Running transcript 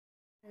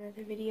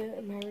Another video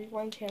in my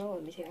rewind channel.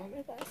 Let me take off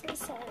my glasses,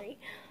 sorry.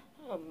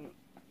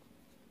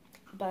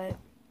 But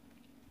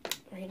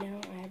right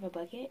now I have a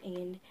bucket,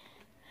 and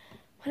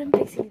what I'm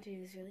fixing to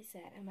do is really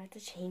sad. I'm about to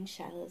change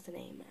Shiloh's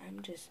name.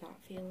 I'm just not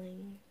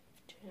feeling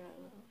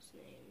Shiloh's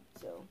name.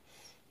 So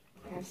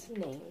I have some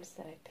names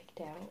that I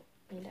picked out,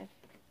 and I've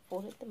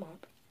folded them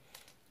up.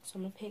 So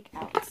I'm going to pick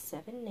out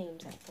 7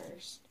 names at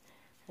first.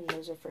 And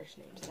those are first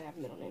names. I have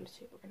middle names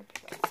too. We're going to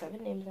pick out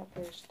 7 names at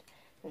first.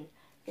 And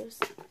those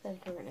 7,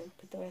 we're going to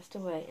put the rest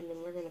away. And then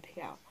we're going to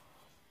pick out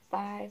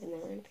 5. And then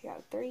we're going to pick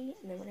out 3.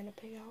 And then we're going to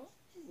pick out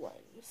 1.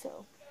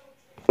 So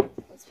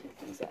let's pick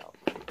these out.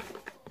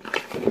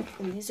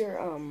 And these are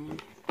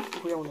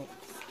real names.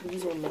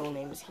 These are middle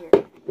names here.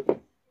 These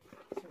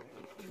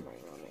are my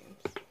real names.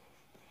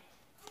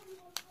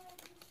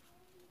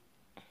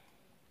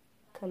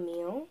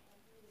 Camille.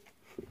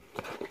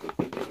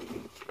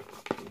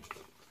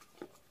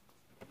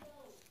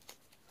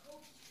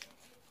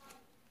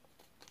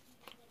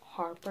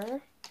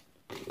 Harper.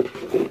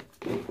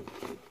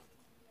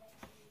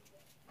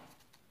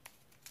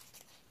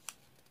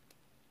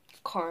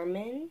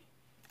 Carmen.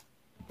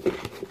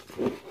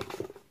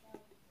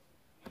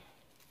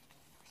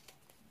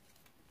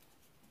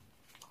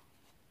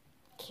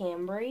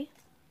 Cambry.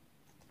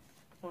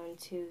 1,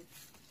 2,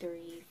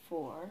 3,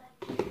 4.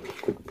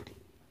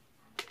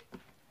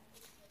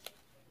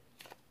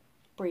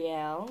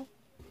 Brielle.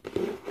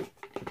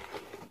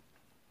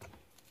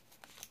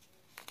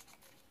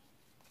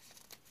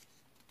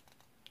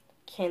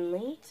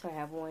 Kinley. So I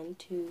have 1,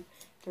 2,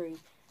 3,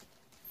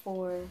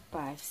 4,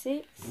 5,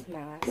 6.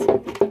 My last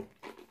one.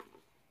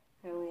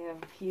 I only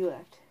have a few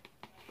left.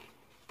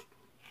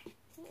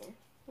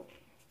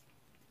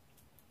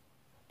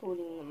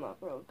 Folding them up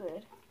real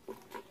good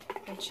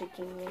and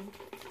shaking them.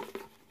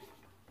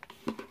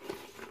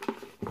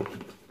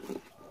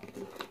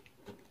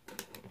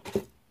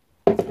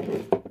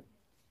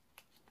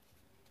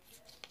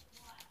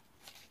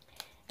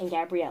 And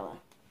Gabriella.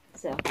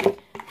 So the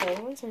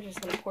other ones, we're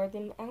just going to pour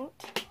them out,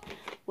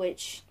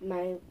 which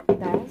my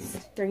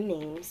last 3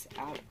 names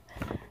out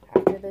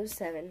after those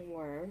 7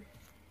 were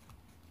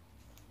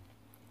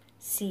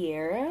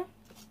Sierra,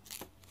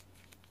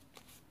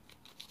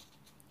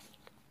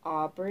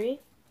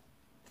 Aubrey,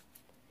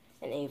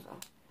 and Ava.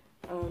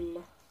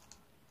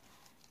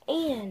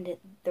 And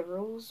the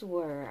rules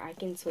were I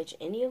can switch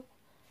any of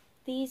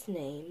these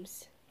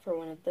names for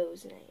one of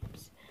those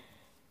names.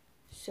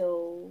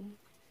 So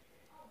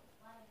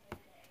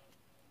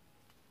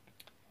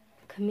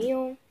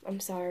Camille, I'm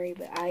sorry,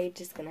 but I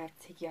just gonna have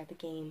to take you out of the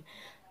game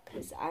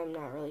because I'm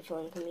not really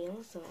feeling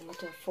Camille. So I'm going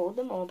to fold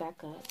them all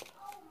back up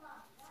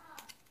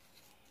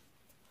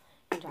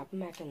and drop them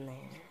back in there.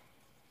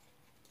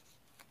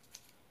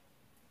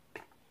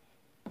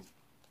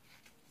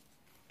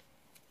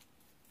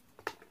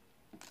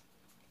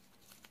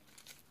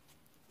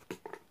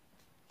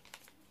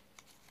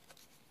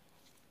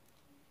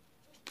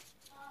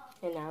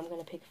 And now I'm going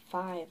to pick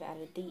 5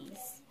 out of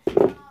these.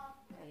 And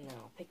then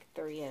I'll pick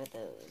 3 out of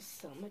those.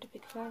 So I'm going to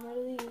pick 5 out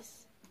of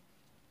these.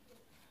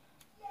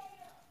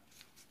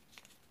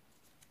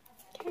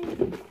 Okay.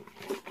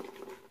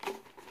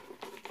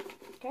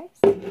 Okay.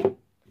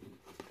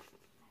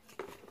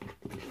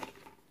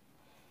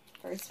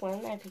 First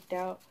one I picked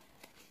out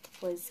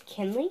was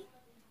Kinley.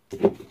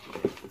 Second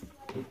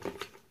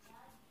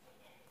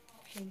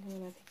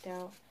one I picked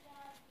out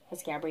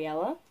was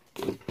Gabriella.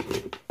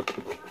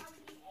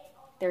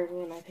 Third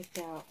one I picked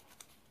out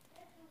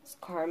was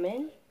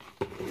Carmen.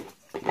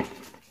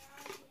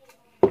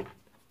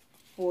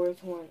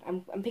 Fourth one,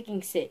 I'm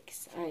picking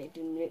 6. I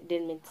didn't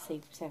mean to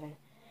say 7.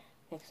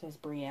 Next one's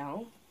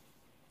Brielle.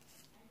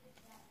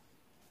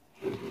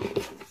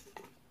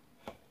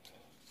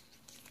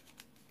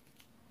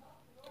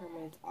 Third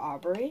one's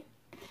Aubrey.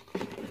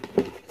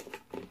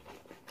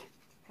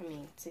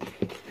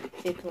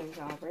 Fifth one's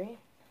Aubrey,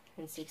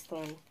 and 6th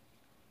one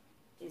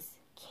is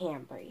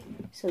Cambry.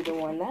 So the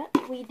one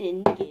that we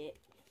didn't get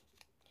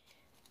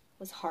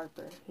was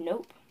Harper.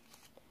 Nope.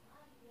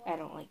 I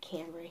don't like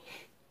Cambry.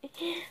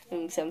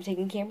 So I'm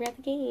taking Cambry out of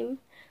the game.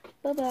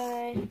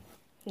 Bye-bye.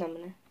 And I'm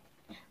going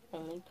to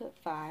only put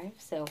 5.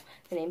 So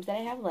the names that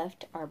I have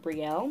left are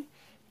Brielle,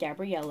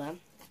 Gabriella,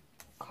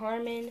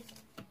 Carmen,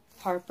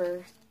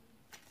 Harper,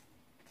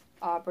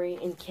 Aubrey,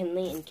 and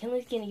Kinley. And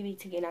Kinley's going to be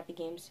taken out the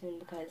game soon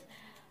because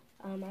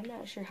I'm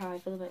not sure how I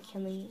feel about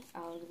Kinley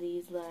out of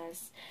these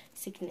last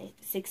 6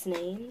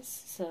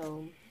 names.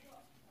 So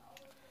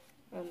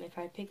if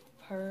I pick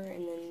her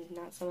and then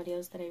not somebody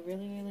else that I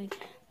really, really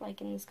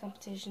like in this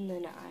competition,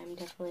 then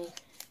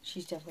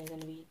she's definitely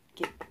going to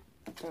get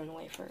thrown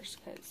away first.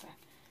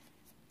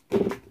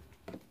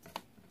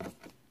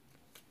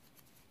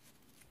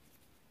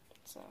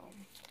 So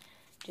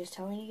just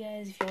telling you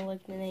guys, if you don't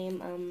like the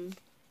name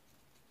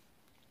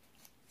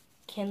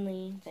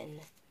Kinley, then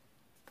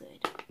good.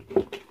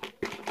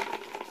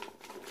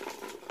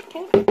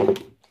 Okay.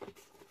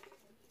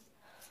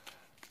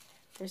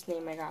 First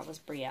name I got was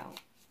Brielle.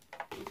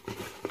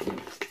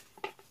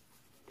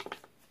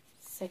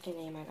 Second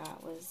name I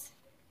got was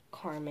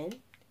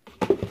Carmen.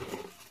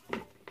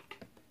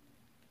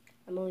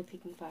 only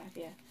picking 5,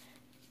 yeah.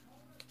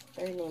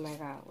 Third name I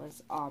got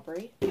was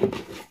Aubrey.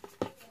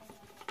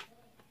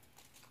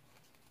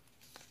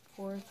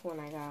 Fourth one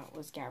I got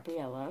was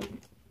Gabriella.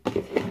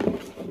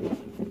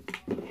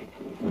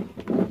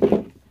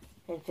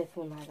 And fifth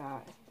one I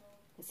got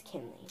is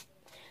Kinley.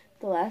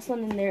 The last one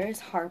in there is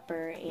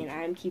Harper, and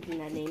I'm keeping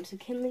that name. So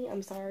Kinley,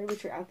 I'm sorry,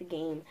 but you're out the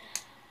game.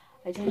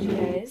 I told you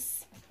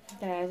guys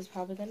that I was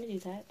probably going to do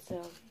that,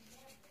 so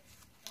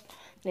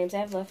names I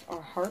have left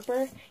are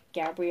Harper,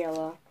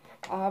 Gabriella,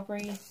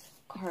 Aubrey,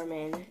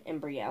 Carmen,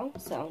 and Brielle.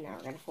 So now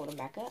we're going to fold them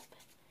back up.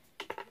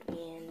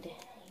 And,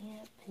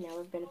 yep, now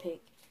we're going to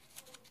pick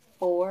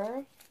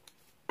 4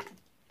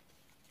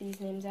 these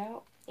names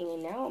out.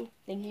 And now I'm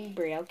thinking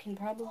Brielle can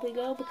probably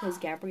go because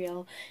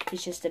Gabrielle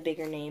is just a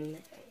bigger name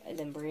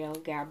than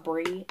Brielle.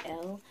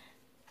 Gabrielle.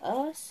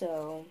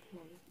 So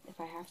if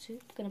I have to, I'm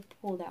going to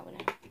pull that one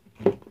out.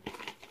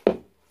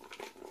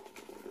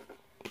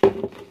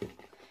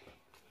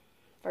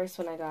 First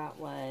one I got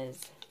was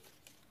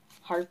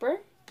Harper.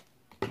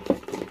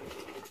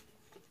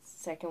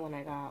 Second one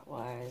I got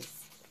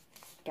was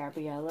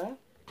Gabriella.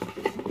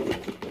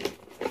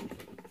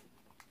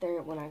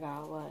 Third one I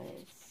got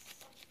was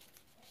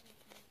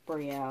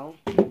Brielle.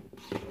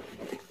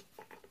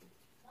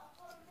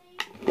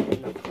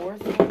 And the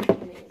fourth one, I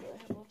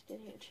have left in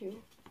here too.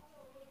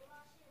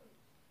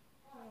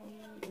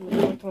 And the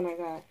fourth one I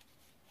got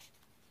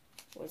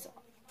was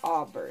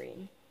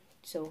Aubrey.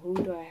 So who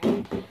do I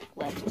have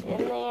left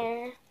in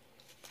there?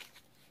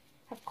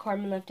 I have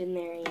Carmen left in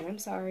there, and I'm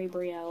sorry,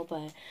 Brielle,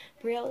 but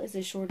Brielle is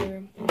a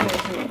shorter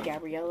version of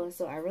Gabriella,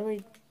 so I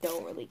really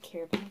don't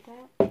care about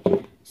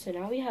that. So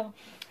now we have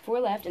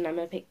 4 left, and I'm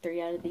going to pick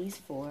 3 out of these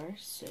 4,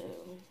 so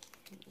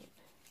yep.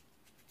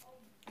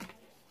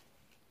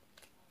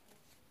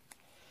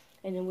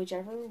 And then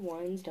whichever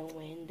ones don't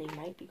win, they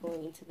might be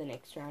going into the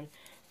next round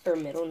for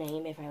middle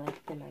name if I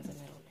like them as a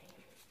middle name.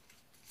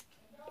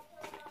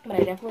 But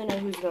I definitely know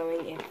who's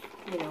going if,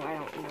 I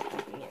don't end up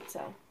liking it,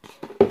 so.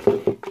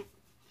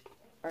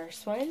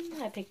 First one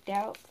I picked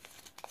out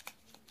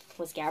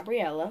was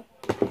Gabriella.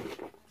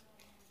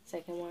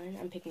 Second one,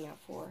 I'm picking out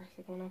 4.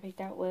 Second one I picked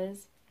out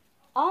was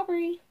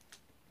Aubrey.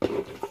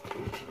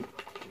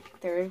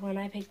 Third one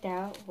I picked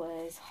out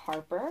was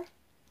Harper.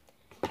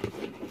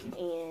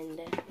 And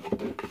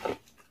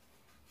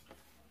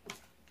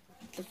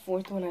the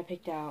fourth one I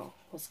picked out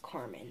was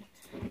Carmen.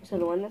 So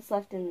the one that's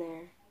left in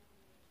there,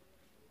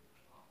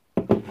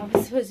 I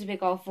was supposed to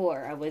pick all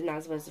 4. I was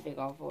not supposed to pick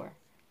all 4.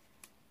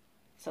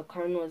 So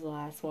Carmen was the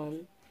last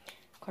one.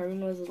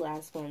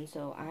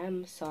 So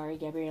I'm sorry,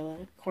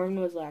 Gabriella.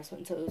 Carmen was the last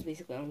one, so it was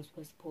basically I'm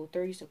supposed to pull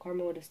 3, so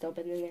Carmen would have still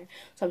been in there.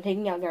 So I'm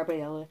taking out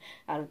Gabriella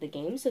out of the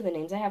game. So the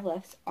names I have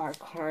left are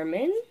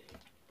Carmen,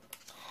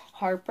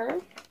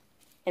 Harper,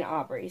 and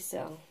Aubrey.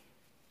 So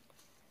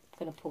I'm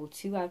going to pull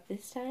 2 out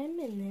this time,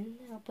 and then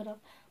I'll pull the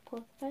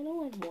final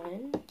one.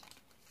 1,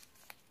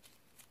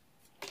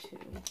 2,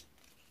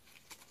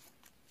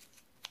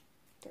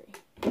 3.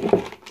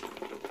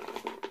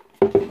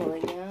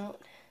 Pulling out.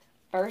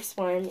 First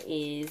one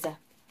is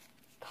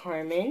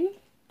Carmen.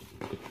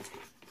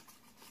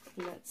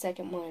 And that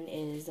second one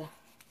is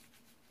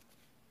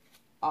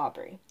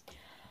Aubrey.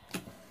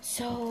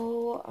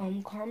 So,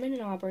 Carmen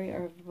and Aubrey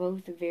are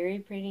both very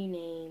pretty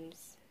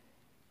names.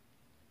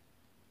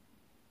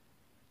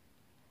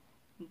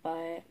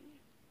 But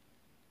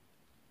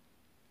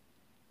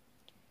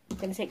I'm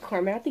going to take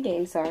Carmen out the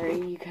game. Sorry,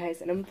 you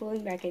guys. And I'm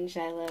pulling back in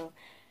Shiloh.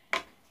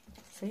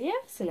 So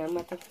yeah, so now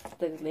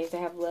the names I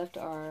have left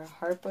are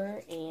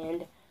Harper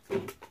and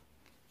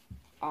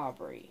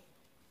Aubrey.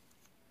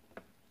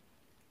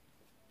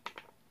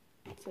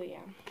 So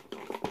yeah.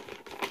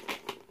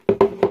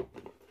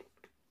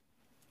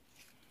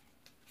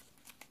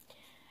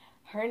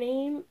 Her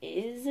name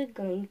is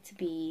going to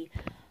be,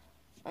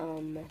 the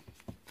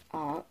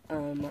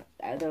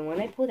one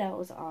I pulled out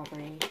was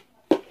Aubrey.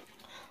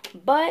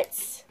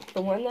 But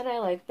the one that I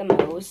like the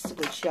most,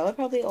 which y'all are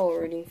probably all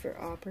rooting for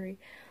Aubrey,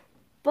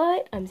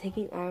 but I'm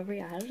taking Aubrey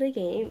out of the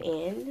game,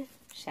 and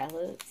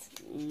Charlotte's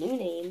new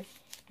name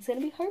is going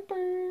to be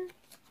Harper.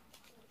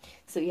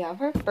 So you have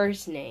her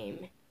first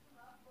name.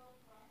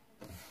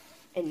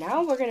 And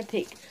now we're going to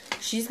pick,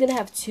 she's going to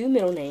have 2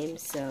 middle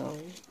names, so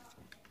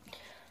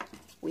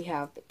we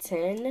have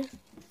 10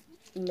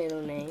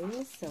 middle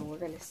names. So we're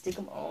going to stick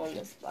them all in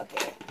this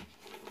bucket.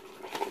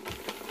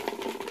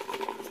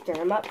 Stir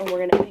them up, and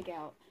we're going to pick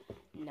out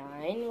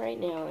 9 right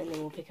now, and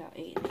then we'll pick out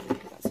 8, and then we'll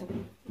pick out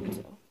 7.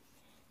 So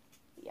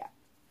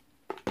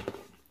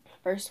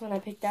first one I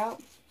picked out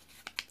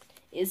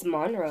is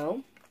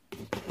Monroe.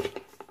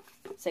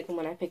 Second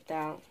one I picked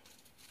out,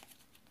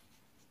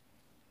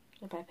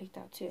 I picked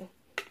out 2.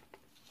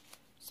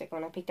 Second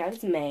one I picked out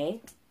is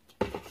May.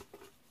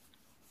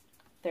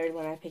 Third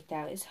one I picked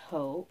out is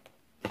Hope.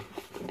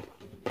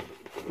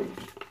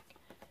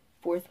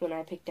 Fourth one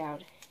I picked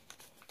out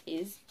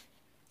is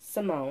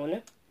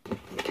Simone.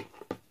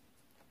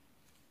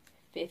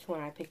 Fifth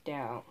one I picked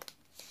out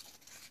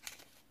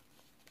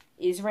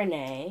is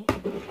Renee.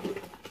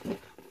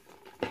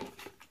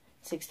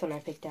 Sixth one I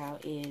picked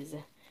out is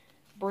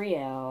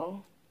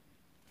Brielle.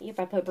 Yep,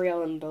 I put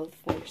Brielle in both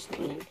first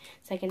and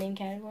second name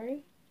category.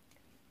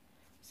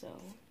 So,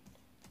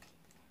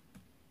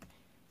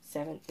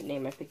 7th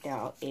name I picked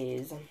out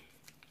is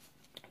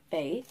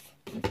Faith.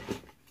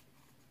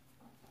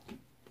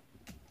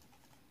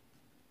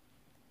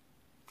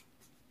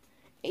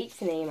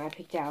 8th name I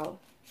picked out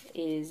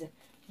is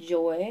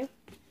Joy.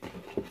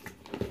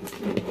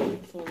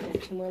 And we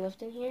have 2 more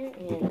left in here.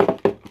 And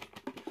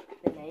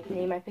the 9th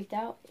name I picked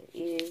out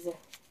is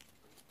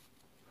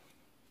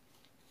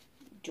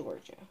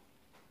Georgia.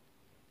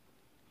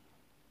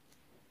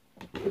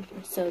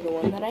 So the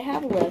one that I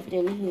have left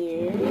in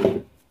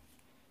here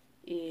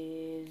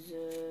is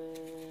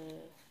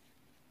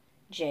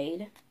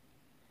Jade.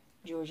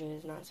 Georgia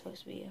is not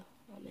supposed to be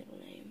a middle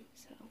name,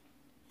 so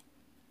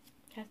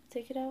have to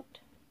take it out.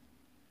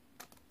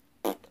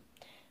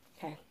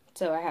 Okay,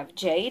 so I have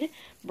Jade,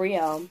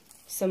 Brielle,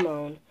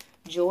 Simone,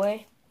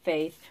 Joy,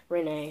 Faith,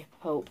 Renee,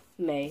 Hope,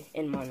 May,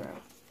 and Monroe.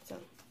 So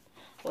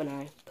when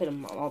I put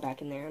them all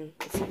back in there and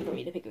it's time for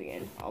me to pick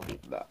again, I'll be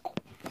back.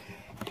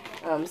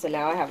 So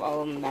now I have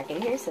all of them back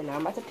in here, so now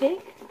I'm about to pick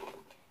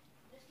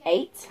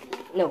 8.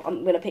 No,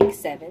 I'm going to pick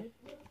 7.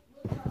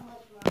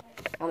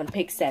 I'm going to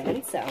pick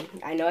 7, so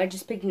I know I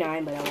just picked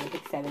 9, but I want to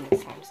pick 7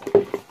 this time,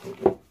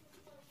 so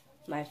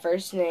my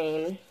first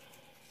name,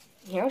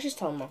 here, I'll just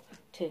tell them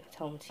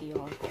to you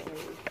all.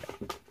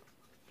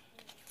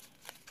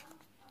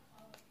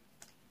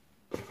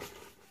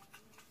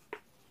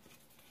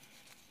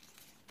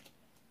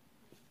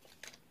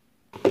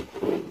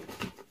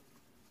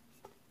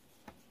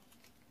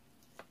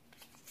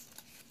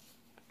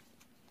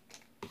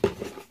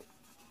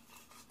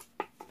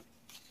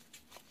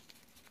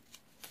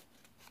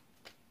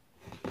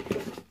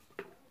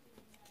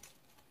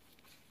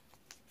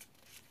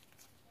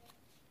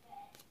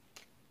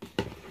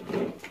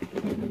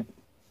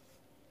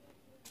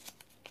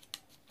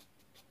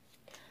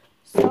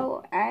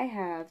 So I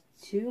have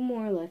 2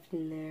 more left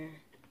in there.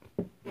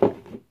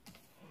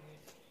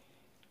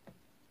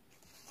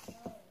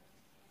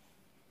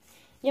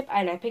 Yep,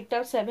 and I picked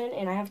out 7,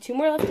 and I have 2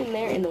 more left in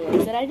there, and the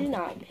ones that I did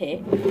not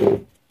pick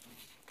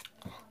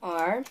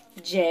are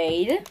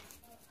Jade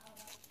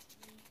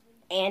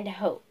and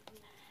Hope.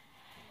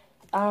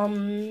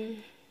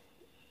 I'm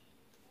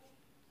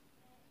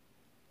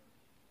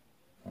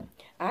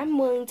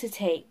willing to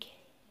take,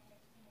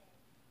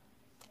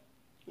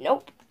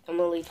 nope, I'm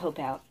going to leave Hope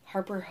out.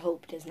 Harper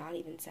Hope does not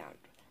even sound.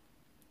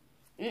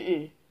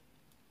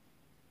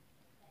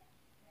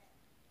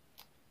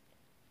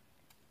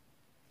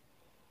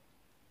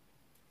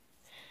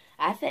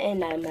 At the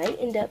end, I might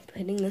end up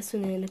putting this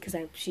one in because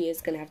she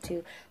is going to have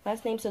 2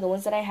 last names. So the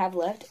ones that I have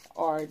left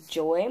are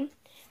Joy,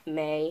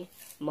 May,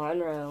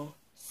 Monroe,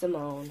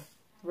 Simone,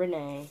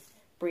 Renee,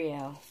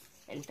 Brielle,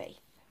 and Faith.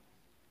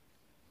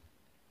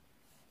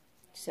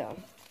 So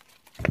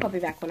I'll be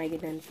back when I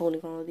get done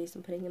folding all of these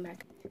and putting them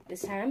back.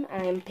 This time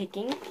I'm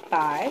picking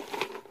 5.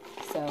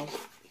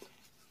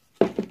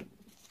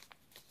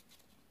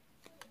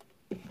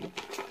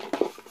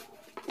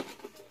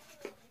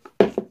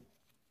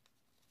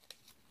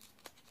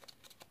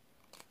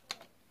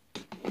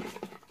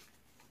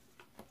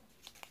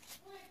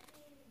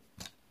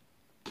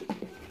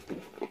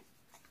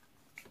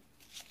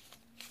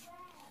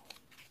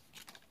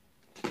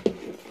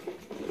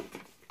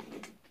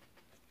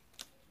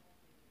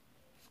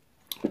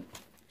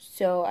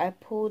 So I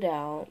pulled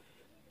out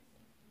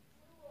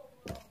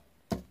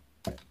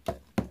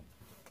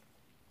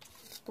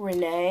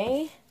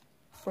Renee,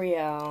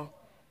 Brielle,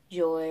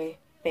 Joy,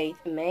 Faith,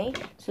 and May.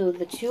 So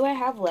the 2 I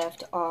have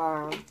left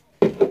are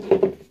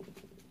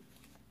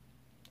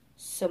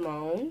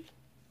Simone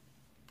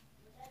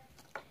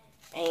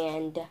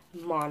and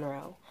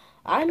Monroe.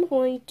 I'm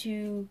going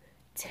to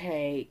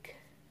take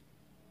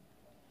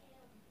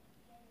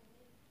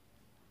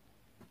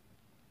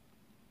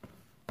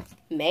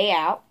May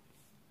out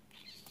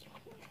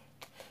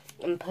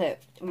and put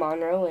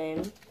Monroe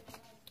in,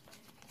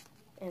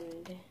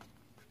 and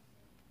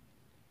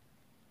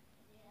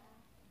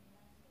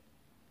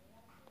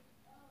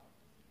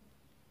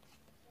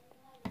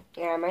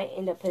yeah, I might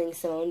end up putting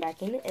Simone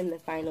back in the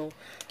final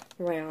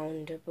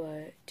round,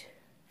 but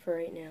for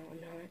right now I'm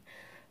not.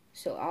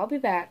 So I'll be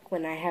back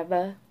when I have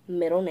a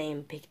middle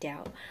name picked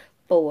out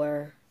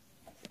for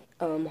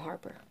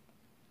Harper.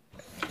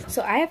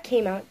 So I have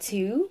came out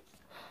to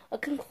a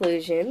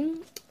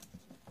conclusion.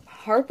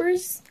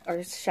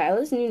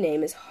 Shiloh's new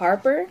name is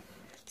Harper,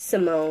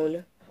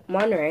 Simone,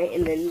 Monroe,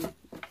 and then,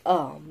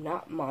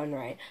 not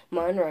Monroe,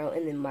 Monroe,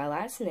 and then my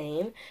last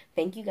name.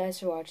 Thank you guys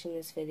for watching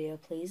this video.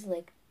 Please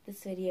like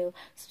this video,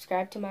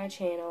 subscribe to my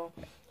channel,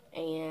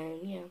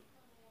 and yeah.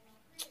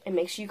 And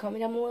make sure you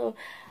comment down below.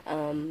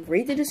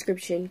 Read the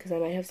description, because I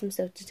might have some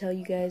stuff to tell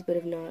you guys, but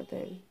if not,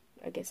 then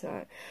I guess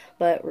not.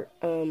 But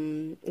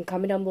and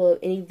comment down below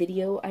any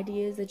video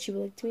ideas that you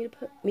would like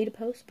me to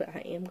post. But I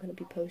am going to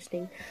be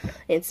posting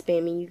and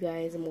spamming you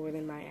guys more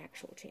than my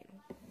actual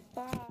channel.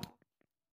 Bye.